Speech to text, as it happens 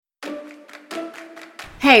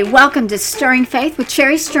Hey, welcome to Stirring Faith with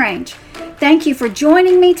Cherry Strange. Thank you for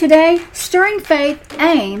joining me today. Stirring Faith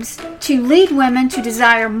aims to lead women to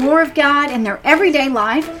desire more of God in their everyday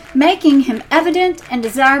life, making Him evident and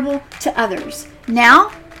desirable to others.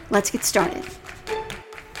 Now, let's get started.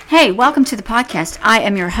 Hey, welcome to the podcast. I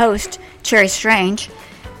am your host, Cherry Strange.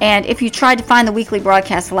 And if you tried to find the weekly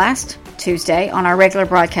broadcast last Tuesday on our regular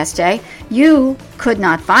broadcast day, you could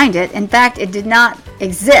not find it. In fact, it did not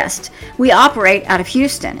exist. We operate out of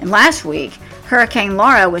Houston, and last week Hurricane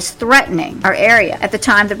Laura was threatening our area at the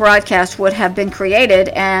time the broadcast would have been created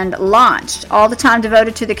and launched. All the time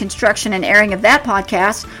devoted to the construction and airing of that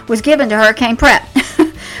podcast was given to hurricane prep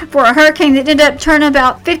for a hurricane that ended up turning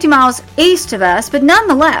about 50 miles east of us, but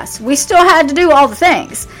nonetheless, we still had to do all the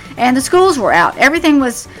things, and the schools were out. Everything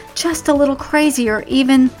was just a little crazier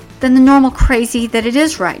even than the normal crazy that it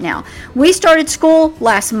is right now. We started school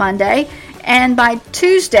last Monday, and by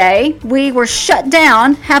Tuesday, we were shut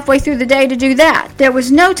down halfway through the day to do that. There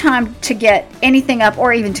was no time to get anything up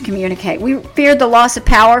or even to communicate. We feared the loss of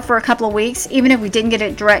power for a couple of weeks, even if we didn't get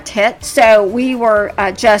a direct hit. So we were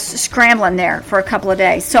just scrambling there for a couple of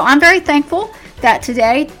days. So I'm very thankful that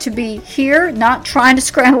today to be here, not trying to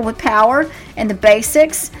scramble with power and the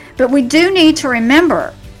basics, but we do need to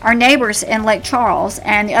remember our neighbors in Lake Charles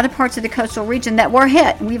and the other parts of the coastal region that were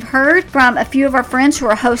hit. We've heard from a few of our friends who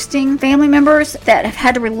are hosting family members that have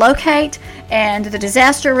had to relocate and the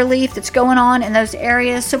disaster relief that's going on in those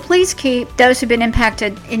areas. So please keep those who've been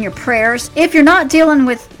impacted in your prayers. If you're not dealing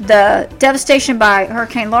with the devastation by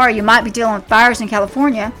Hurricane Laura, you might be dealing with fires in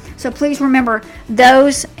California. So please remember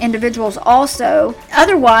those individuals also.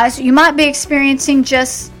 Otherwise, you might be experiencing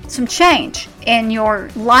just some change in your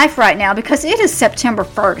life right now because it is September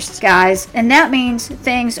 1st, guys, and that means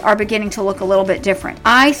things are beginning to look a little bit different.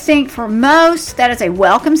 I think for most that is a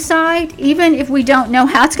welcome sight, even if we don't know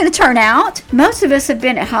how it's going to turn out. Most of us have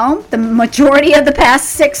been at home the majority of the past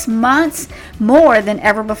 6 months, more than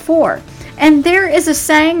ever before. And there is a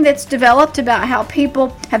saying that's developed about how people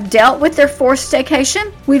have dealt with their forced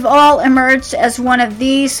staycation. We've all emerged as one of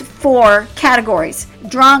these 4 categories: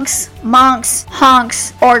 drunks, monks,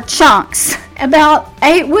 honks, or chunks. About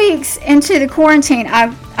 8 weeks into the quarantine,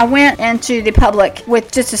 I went into the public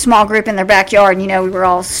with just a small group in their backyard. You know, we were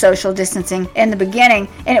all social distancing in the beginning,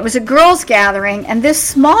 and it was a girls' gathering, and this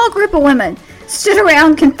small group of women stood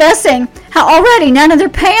around confessing how already none of their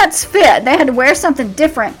pants fit. They had to wear something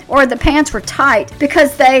different, or the pants were tight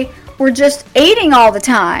because they were just eating all the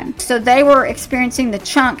time. So they were experiencing the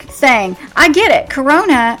chunk thing. I get it.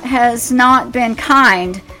 Corona has not been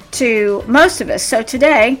kind to most of us. So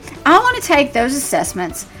today, I want to take those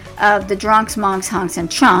assessments of the drunks, monks, hunks, and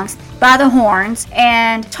chunks by the horns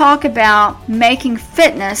and talk about making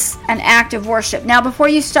fitness an act of worship. Now, before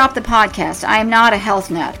you stop the podcast, I am not a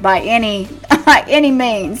health nut by any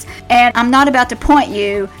means, and I'm not about to point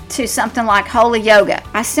you to something like holy yoga.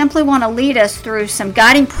 I simply want to lead us through some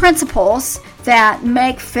guiding principles that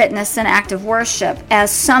make fitness an act of worship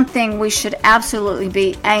as something we should absolutely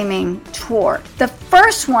be aiming toward. The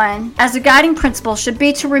first one, as a guiding principle, should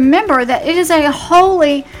be to remember that it is a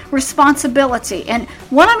holy responsibility. And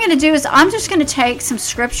what I'm going to do is I'm just going to take some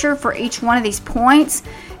scripture for each one of these points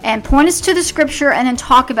and point us to the scripture and then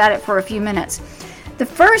talk about it for a few minutes. The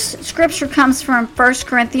first scripture comes from 1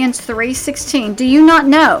 Corinthians 3:16. Do you not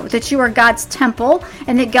know that you are God's temple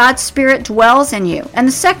and that God's Spirit dwells in you? And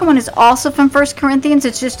the second one is also from 1 Corinthians.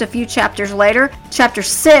 It's just a few chapters later, chapter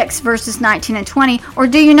 6, verses 19 and 20. Or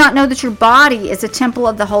do you not know that your body is a temple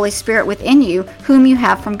of the Holy Spirit within you, whom you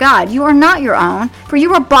have from God? You are not your own, for you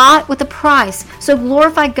were bought with a price. So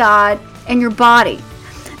glorify God in your body.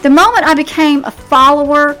 The moment I became a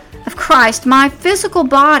follower of Christ, my physical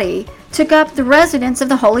body took up the residence of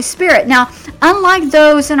the Holy Spirit. Now, unlike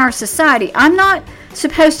those in our society, I'm not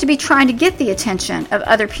supposed to be trying to get the attention of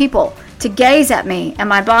other people to gaze at me and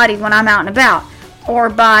my body when I'm out and about, or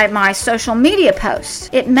by my social media posts.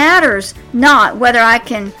 It matters not whether I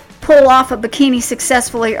can pull off a bikini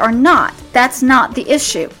successfully or not. That's not the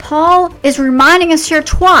issue. Paul is reminding us here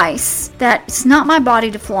twice that it's not my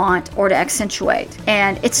body to flaunt or to accentuate,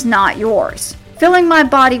 and it's not yours. Filling my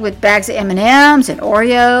body with bags of M&Ms and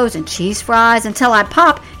Oreos and cheese fries until I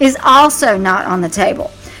pop is also not on the table.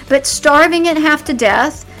 But starving it half to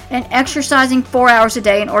death and exercising 4 hours a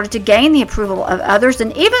day in order to gain the approval of others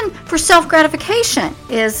and even for self-gratification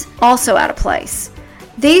is also out of place.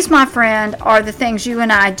 These, my friend, are the things you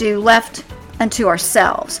and I do left unto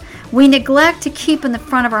ourselves. We neglect to keep in the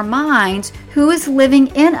front of our minds who is living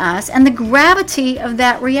in us and the gravity of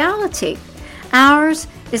that reality. Ours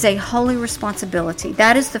is a holy responsibility.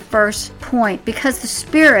 That is the first point, because the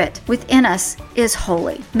Spirit within us is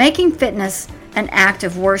holy. Making fitness an act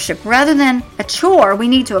of worship rather than a chore we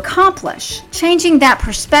need to accomplish. Changing that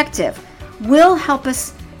perspective will help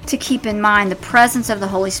us to keep in mind the presence of the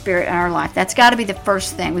Holy Spirit in our life. That's got to be the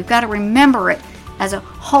first thing. We've got to remember it as a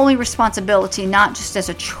holy responsibility, not just as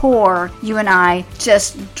a chore you and I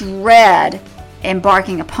just dread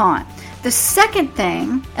embarking upon. The second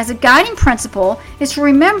thing, as a guiding principle, is to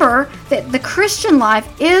remember that the Christian life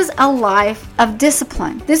is a life of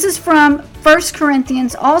discipline. This is from 1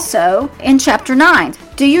 Corinthians also in chapter 9.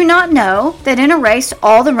 Do you not know that in a race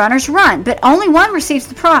all the runners run, but only one receives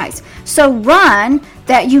the prize? So run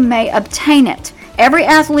that you may obtain it. Every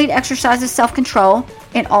athlete exercises self-control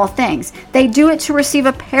in all things. They do it to receive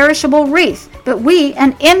a perishable wreath, but we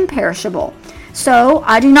an imperishable. So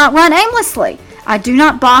I do not run aimlessly. I do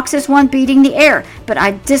not box as one beating the air, but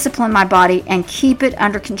I discipline my body and keep it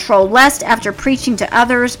under control, lest after preaching to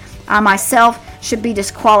others, I myself should be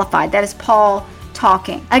disqualified. That is Paul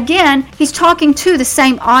talking. Again, he's talking to the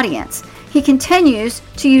same audience. He continues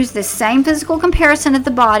to use the same physical comparison of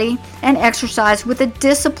the body and exercise with the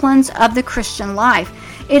disciplines of the Christian life.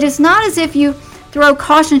 It is not as if you throw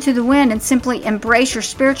caution to the wind and simply embrace your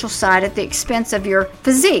spiritual side at the expense of your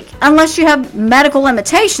physique, unless you have medical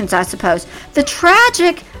limitations, I suppose. The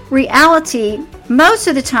tragic reality most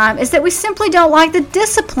of the time is that we simply don't like the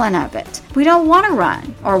discipline of it. We don't want to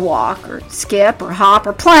run or walk or skip or hop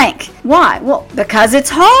or plank. Why? Well, because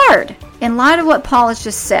it's hard. In light of what Paul has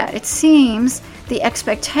just said, it seems the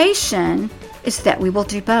expectation is that we will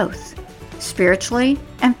do both, spiritually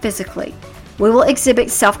and physically. We will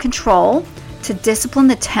exhibit self-control to discipline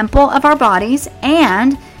the temple of our bodies,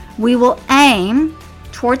 and we will aim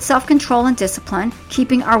towards self-control and discipline,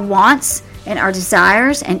 keeping our wants and our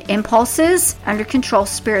desires and impulses under control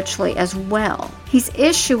spiritually as well. He's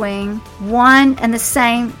issuing one and the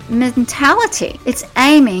same mentality. It's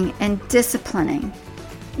aiming and disciplining.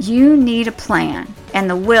 You need a plan and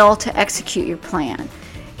the will to execute your plan.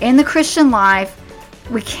 In the Christian life,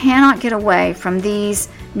 we cannot get away from these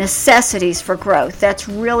necessities for growth. That's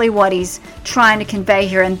really what he's trying to convey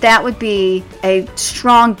here, and that would be a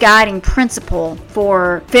strong guiding principle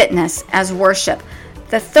for fitness as worship.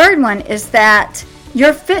 The third one is that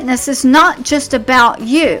your fitness is not just about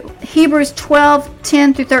you. Hebrews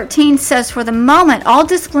 12:10-13 says, for the moment all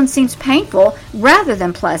discipline seems painful rather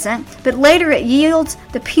than pleasant, but later it yields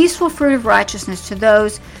the peaceful fruit of righteousness to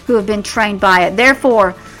those who have been trained by it.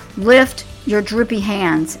 Therefore, lift your droopy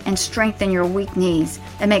hands and strengthen your weak knees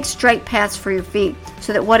and make straight paths for your feet,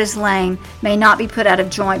 so that what is lame may not be put out of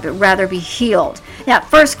joint but rather be healed. Now, at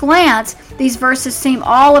first glance, these verses seem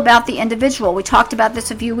all about the individual. We talked about this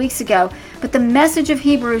a few weeks ago, but the message of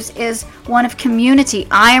Hebrews is one of community.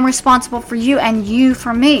 I am responsible for you and you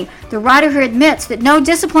for me. The writer here admits that no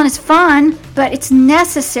discipline is fun, but it's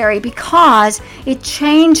necessary because it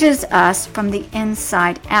changes us from the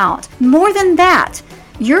inside out. More than that,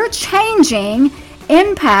 your changing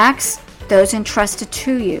impacts those entrusted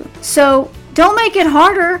to you. So don't make it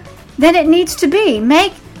harder than it needs to be.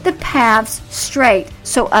 Make the paths straight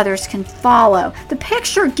so others can follow. The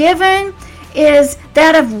picture given is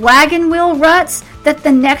that of wagon wheel ruts that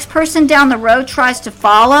the next person down the road tries to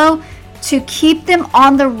follow to keep them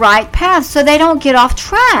on the right path so they don't get off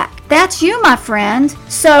track. That's you, my friend.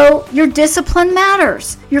 So your discipline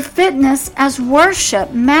matters. Your fitness as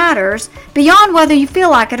worship matters beyond whether you feel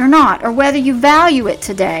like it or not, or whether you value it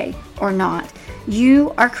today or not.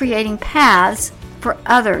 You are creating paths for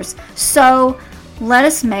others. So let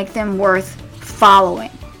us make them worth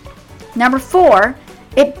following. Number 4,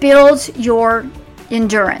 it builds your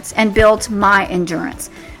endurance and builds my endurance.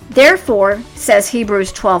 Therefore, says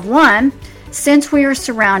Hebrews 12:1, since we are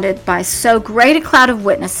surrounded by so great a cloud of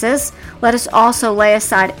witnesses, let us also lay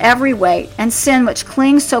aside every weight and sin which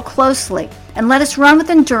clings so closely, and let us run with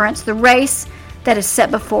endurance the race that is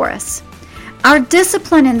set before us. Our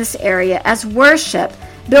discipline in this area as worship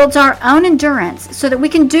builds our own endurance so that we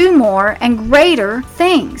can do more and greater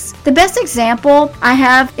things. The best example I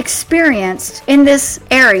have experienced in this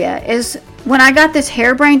area is when I got this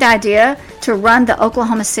harebrained idea to run the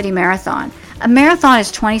Oklahoma City Marathon. A marathon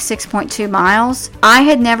is 26.2 miles. I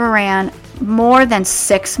had never ran more than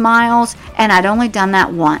 6 miles, and I'd only done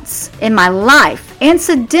that once in my life.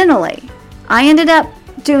 Incidentally, I ended up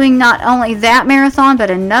doing not only that marathon,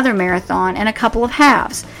 but another marathon and a couple of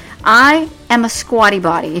halves. I am a squatty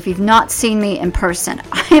body. If you've not seen me in person,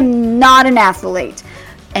 I am not an athlete.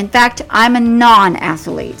 In fact, I'm a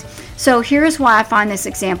non-athlete. So here's why I find this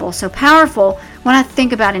example so powerful when I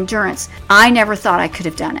think about endurance. I never thought I could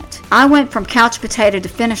have done it. I went from couch potato to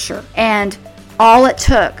finisher, and all it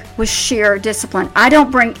took was sheer discipline. I don't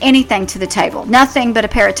bring anything to the table, nothing but a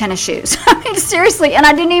pair of tennis shoes. I mean, seriously, and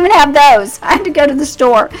I didn't even have those. I had to go to the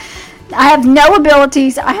store. I have no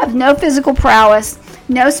abilities. I have no physical prowess,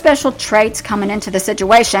 no special traits coming into the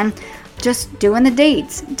situation. Just doing the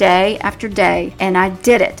deeds day after day. And I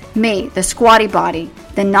did it. Me, the squatty body,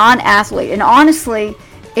 the non-athlete. And honestly,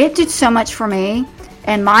 it did so much for me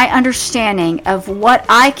and my understanding of what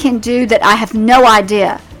I can do that I have no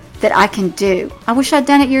idea that I can do. I wish I'd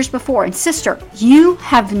done it years before. And sister, you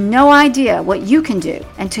have no idea what you can do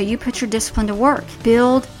until you put your discipline to work.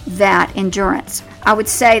 Build that endurance. I would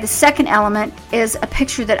say the second element is a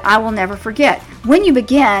picture that I will never forget. When you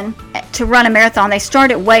begin to run a marathon, they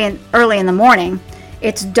start it early in the morning.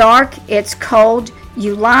 It's dark, it's cold.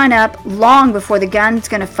 You line up long before the gun's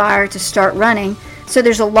going to fire to start running. So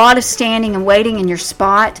there's a lot of standing and waiting in your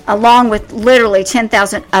spot, along with literally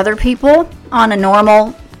 10,000 other people on a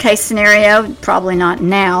normal case scenario. Probably not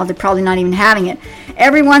now. They're probably not even having it.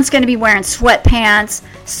 Everyone's going to be wearing sweatpants,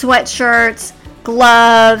 sweatshirts,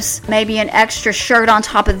 gloves, maybe an extra shirt on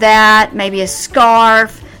top of that, maybe a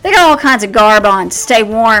scarf. They got all kinds of garb on to stay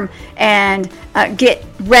warm and get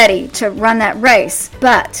ready to run that race.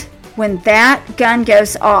 But when that gun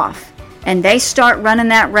goes off and they start running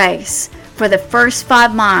that race, for the first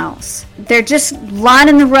 5 miles, they're just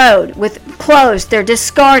lining the road with clothes they're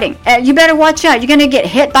discarding. You better watch out. You're going to get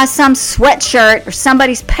hit by some sweatshirt or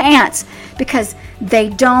somebody's pants because they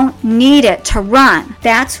don't need it to run.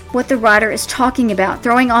 That's what the writer is talking about,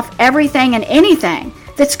 throwing off everything and anything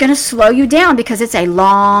that's going to slow you down because it's a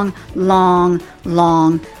long, long,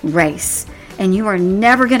 long race. And you are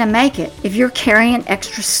never going to make it if you're carrying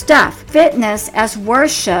extra stuff. Fitness as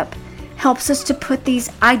worship helps us to put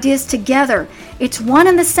these ideas together. It's one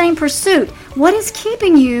and the same pursuit. What is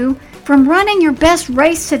keeping you from running your best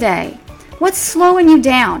race today? What's slowing you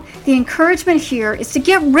down? The encouragement here is to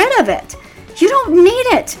get rid of it. You don't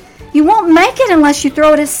need it. You won't make it unless you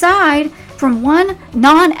throw it aside. From one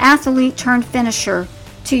non-athlete turned finisher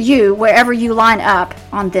to you, wherever you line up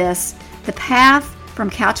on this, the path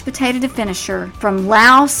from couch potato to finisher, from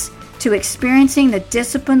louse to experiencing the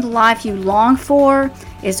disciplined life you long for,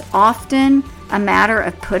 is often a matter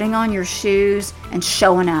of putting on your shoes and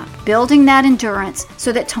showing up, building that endurance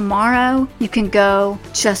so that tomorrow you can go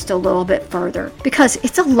just a little bit further. Because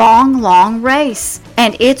it's a long, long race,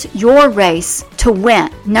 and it's your race to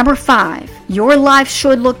win. Number 5, your life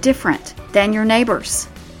should look different than your neighbor's.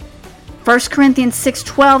 1 Corinthians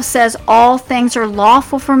 6:12 says, all things are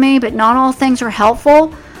lawful for me, but not all things are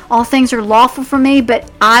helpful. All things are lawful for me,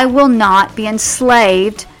 but I will not be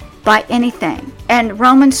enslaved by anything. And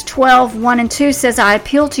Romans 12:1-2 says, I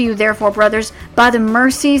appeal to you, therefore, brothers, by the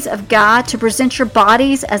mercies of God, to present your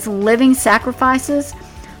bodies as living sacrifices,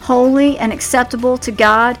 holy and acceptable to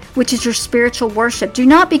God, which is your spiritual worship. Do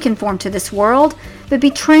not be conformed to this world, but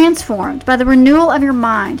be transformed by the renewal of your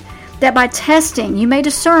mind, that by testing you may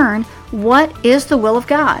discern what is the will of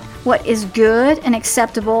God, what is good and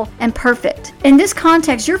acceptable and perfect. In this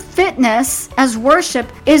context, your fitness as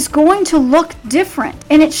worship is going to look different.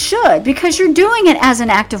 And it should, because you're doing it as an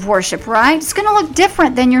act of worship, right? It's going to look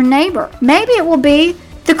different than your neighbor. Maybe it will be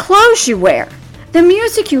the clothes you wear, the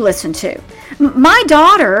music you listen to. My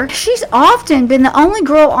daughter, she's often been the only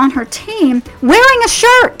girl on her team wearing a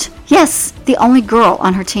shirt. Yes, the only girl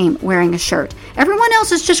on her team wearing a shirt. Everyone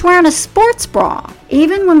else is just wearing a sports bra.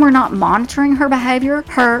 Even when we're not monitoring her behavior,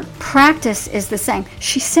 her practice is the same.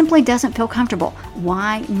 She simply doesn't feel comfortable.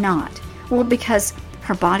 Why not? Well, because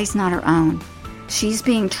her body's not her own. She's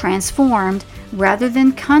being transformed rather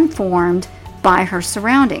than conformed by her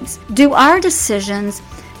surroundings. Do our decisions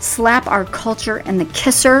slap our culture in the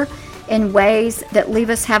kisser in ways that leave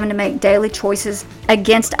us having to make daily choices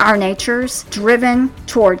against our natures, driven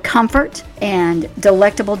toward comfort and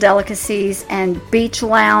delectable delicacies and beach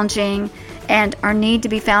lounging and our need to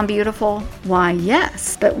be found beautiful? Why,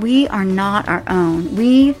 yes, but we are not our own.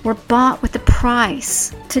 We were bought with a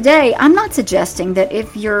price. Today, I'm not suggesting that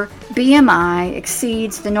if your BMI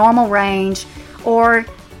exceeds the normal range, or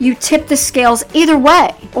you tip the scales either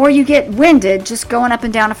way, or you get winded just going up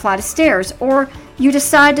and down a flight of stairs, or you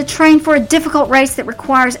decide to train for a difficult race that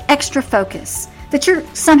requires extra focus, that you're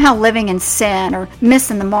somehow living in sin or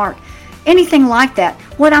missing the mark, anything like that.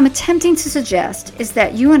 What I'm attempting to suggest is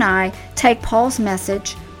that you and I take Paul's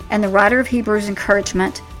message and the writer of Hebrews'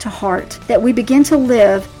 encouragement to heart, that we begin to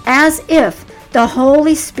live as if the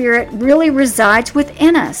Holy Spirit really resides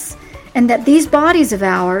within us, and that these bodies of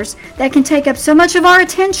ours that can take up so much of our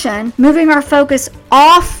attention, moving our focus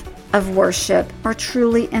off of worship, are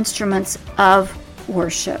truly instruments of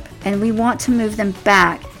worship. And we want to move them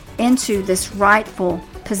back into this rightful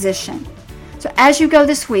position. So as you go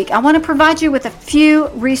this week, I want to provide you with a few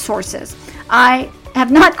resources. I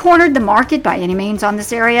have not cornered the market by any means on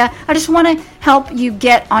this area. I just want to help you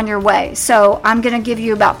get on your way. So I'm going to give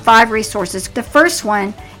you about 5 resources. The first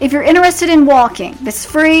one, if you're interested in walking, it's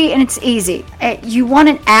free and it's easy. You want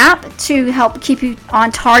an app to help keep you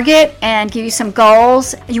on target and give you some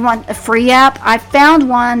goals. You want a free app. I found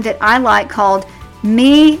one that I like called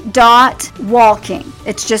Me.Walking.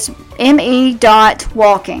 It's just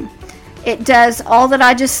Me.Walking. It does all that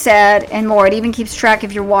I just said and more. It even keeps track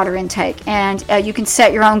of your water intake. And you can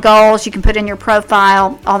set your own goals. You can put in your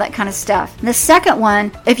profile, all that kind of stuff. The second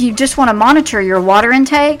one, if you just want to monitor your water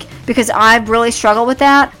intake, because I really struggle with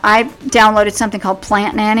that, I downloaded something called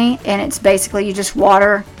Plant Nanny. And it's basically you just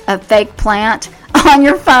water a fake plant on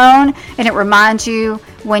your phone. And it reminds you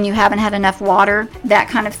when you haven't had enough water, that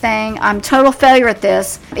kind of thing. I'm total failure at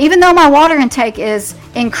this. Even though my water intake is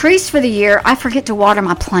increased for the year, I forget to water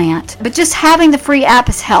my plant. But just having the free app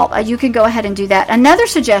is help. You can go ahead and do that. Another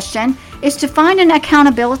suggestion is to find an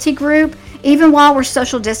accountability group. Even while we're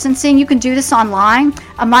social distancing, you can do this online.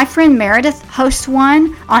 My friend Meredith hosts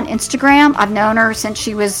one on Instagram. I've known her since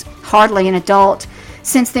she was hardly an adult.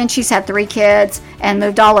 Since then, she's had 3 kids and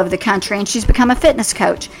moved all over the country, and she's become a fitness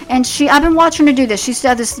coach. And I've been watching her do this. She's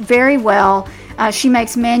done this very well. She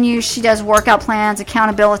makes menus. She does workout plans,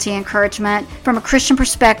 accountability, encouragement from a Christian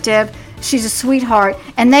perspective. She's a sweetheart.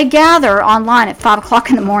 And they gather online at 5 o'clock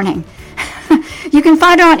in the morning. You can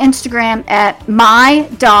find her on Instagram at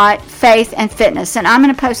my.faithandfitness. And I'm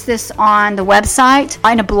going to post this on the website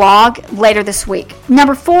in a blog later this week.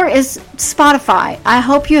 Number 4 is Spotify. I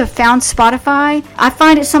hope you have found Spotify. I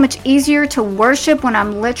find it so much easier to worship when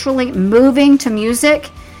I'm literally moving to music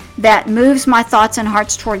that moves my thoughts and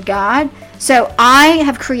hearts toward God. So I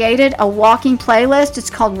have created a walking playlist. It's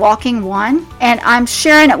called Walking One, and I'm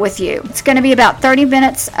sharing it with you. It's going to be about 30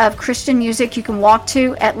 minutes of Christian music you can walk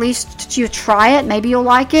to. At least you try it. Maybe you'll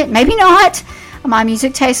like it. Maybe not. My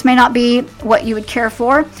music taste may not be what you would care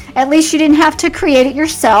for. At least you didn't have to create it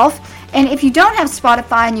yourself. And if you don't have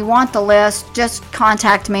Spotify and you want the list, just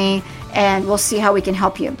contact me and we'll see how we can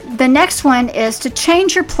help you. The next one is to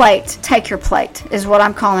change your plate. Take your plate is what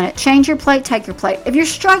I'm calling it. Change your plate, take your plate. If you're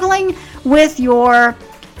struggling with your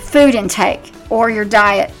food intake or your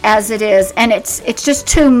diet as it is, and it's just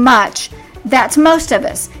too much, that's most of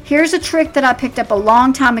us. Here's a trick that I picked up a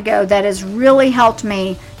long time ago that has really helped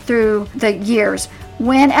me through the years.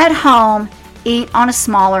 When at home, eat on a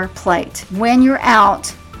smaller plate. When you're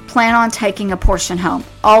out, plan on taking a portion home.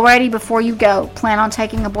 Already before you go, plan on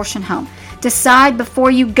taking a portion home. Decide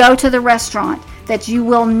before you go to the restaurant that you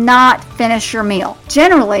will not finish your meal.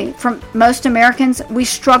 Generally, for most Americans, we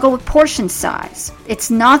struggle with portion size.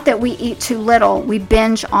 It's not that we eat too little, we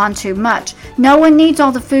binge on too much. No one needs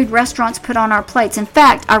all the food restaurants put on our plates. In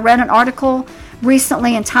fact, I read an article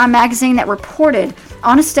recently in Time magazine that reported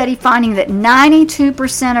on a study finding that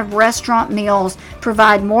 92% of restaurant meals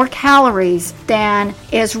provide more calories than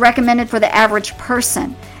is recommended for the average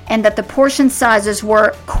person, and that the portion sizes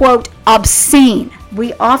were, quote, obscene.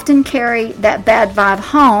 We often carry that bad vibe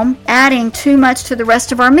home, adding too much to the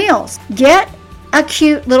rest of our meals. Get a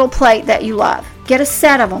cute little plate that you love. Get a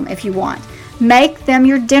set of them if you want. Make them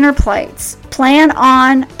your dinner plates. Plan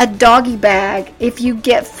on a doggy bag if you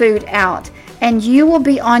get food out, and you will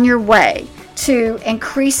be on your way to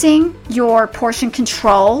increasing your portion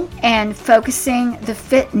control and focusing the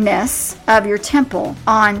fitness of your temple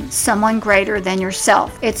on someone greater than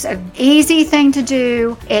yourself. It's an easy thing to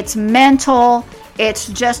do. It's mental. It's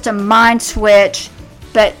just a mind switch,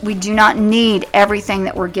 but we do not need everything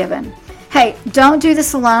that we're given. Hey, don't do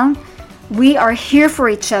this alone. We are here for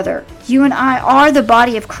each other. You and I are the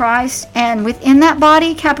body of Christ, and within that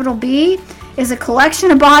body, capital B, is a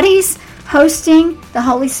collection of bodies hosting the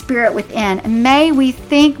Holy Spirit within. And may we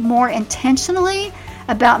think more intentionally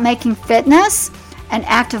about making fitness an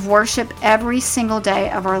act of worship every single day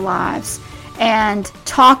of our lives, and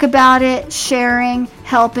talk about it, sharing,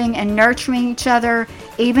 helping, and nurturing each other,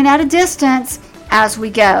 even at a distance, as we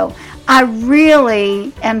go. I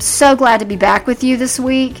really am so glad to be back with you this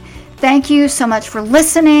week. Thank you so much for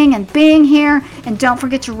listening and being here, and don't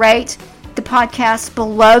forget to rate the podcast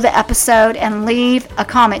below the episode and leave a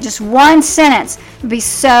comment. Just one sentence would be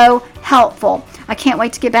so helpful. I can't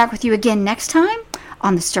wait to get back with you again next time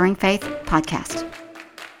on the Stirring Faith podcast.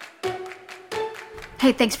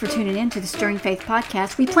 Hey, thanks for tuning in to the Stirring Faith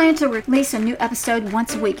podcast. We plan to release a new episode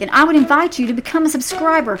once a week, and I would invite you to become a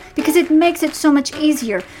subscriber because it makes it so much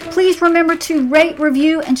easier. Please remember to rate,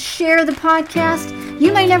 review, and share the podcast.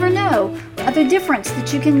 You may never know the difference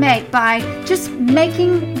that you can make by just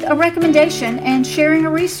making a recommendation and sharing a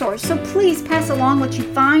resource. So please pass along what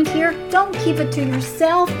you find here. Don't keep it to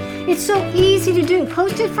yourself. It's so easy to do.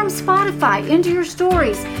 Post it from Spotify into your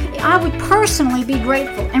stories. I would personally be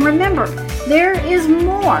grateful. And remember, there is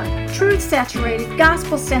more truth-saturated,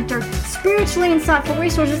 gospel-centered, spiritually insightful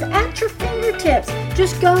resources at your fingertips.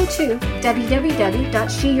 Just go to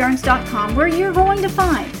www.sheyearns.com, where you're going to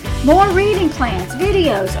find more reading plans,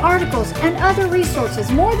 videos, articles, and other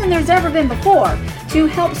resources, more than there's ever been before, to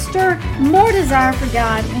help stir more desire for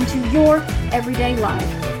God into your everyday life.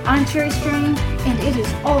 I'm Cherry Strange, and it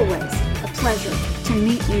is always a pleasure to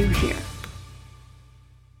meet you here.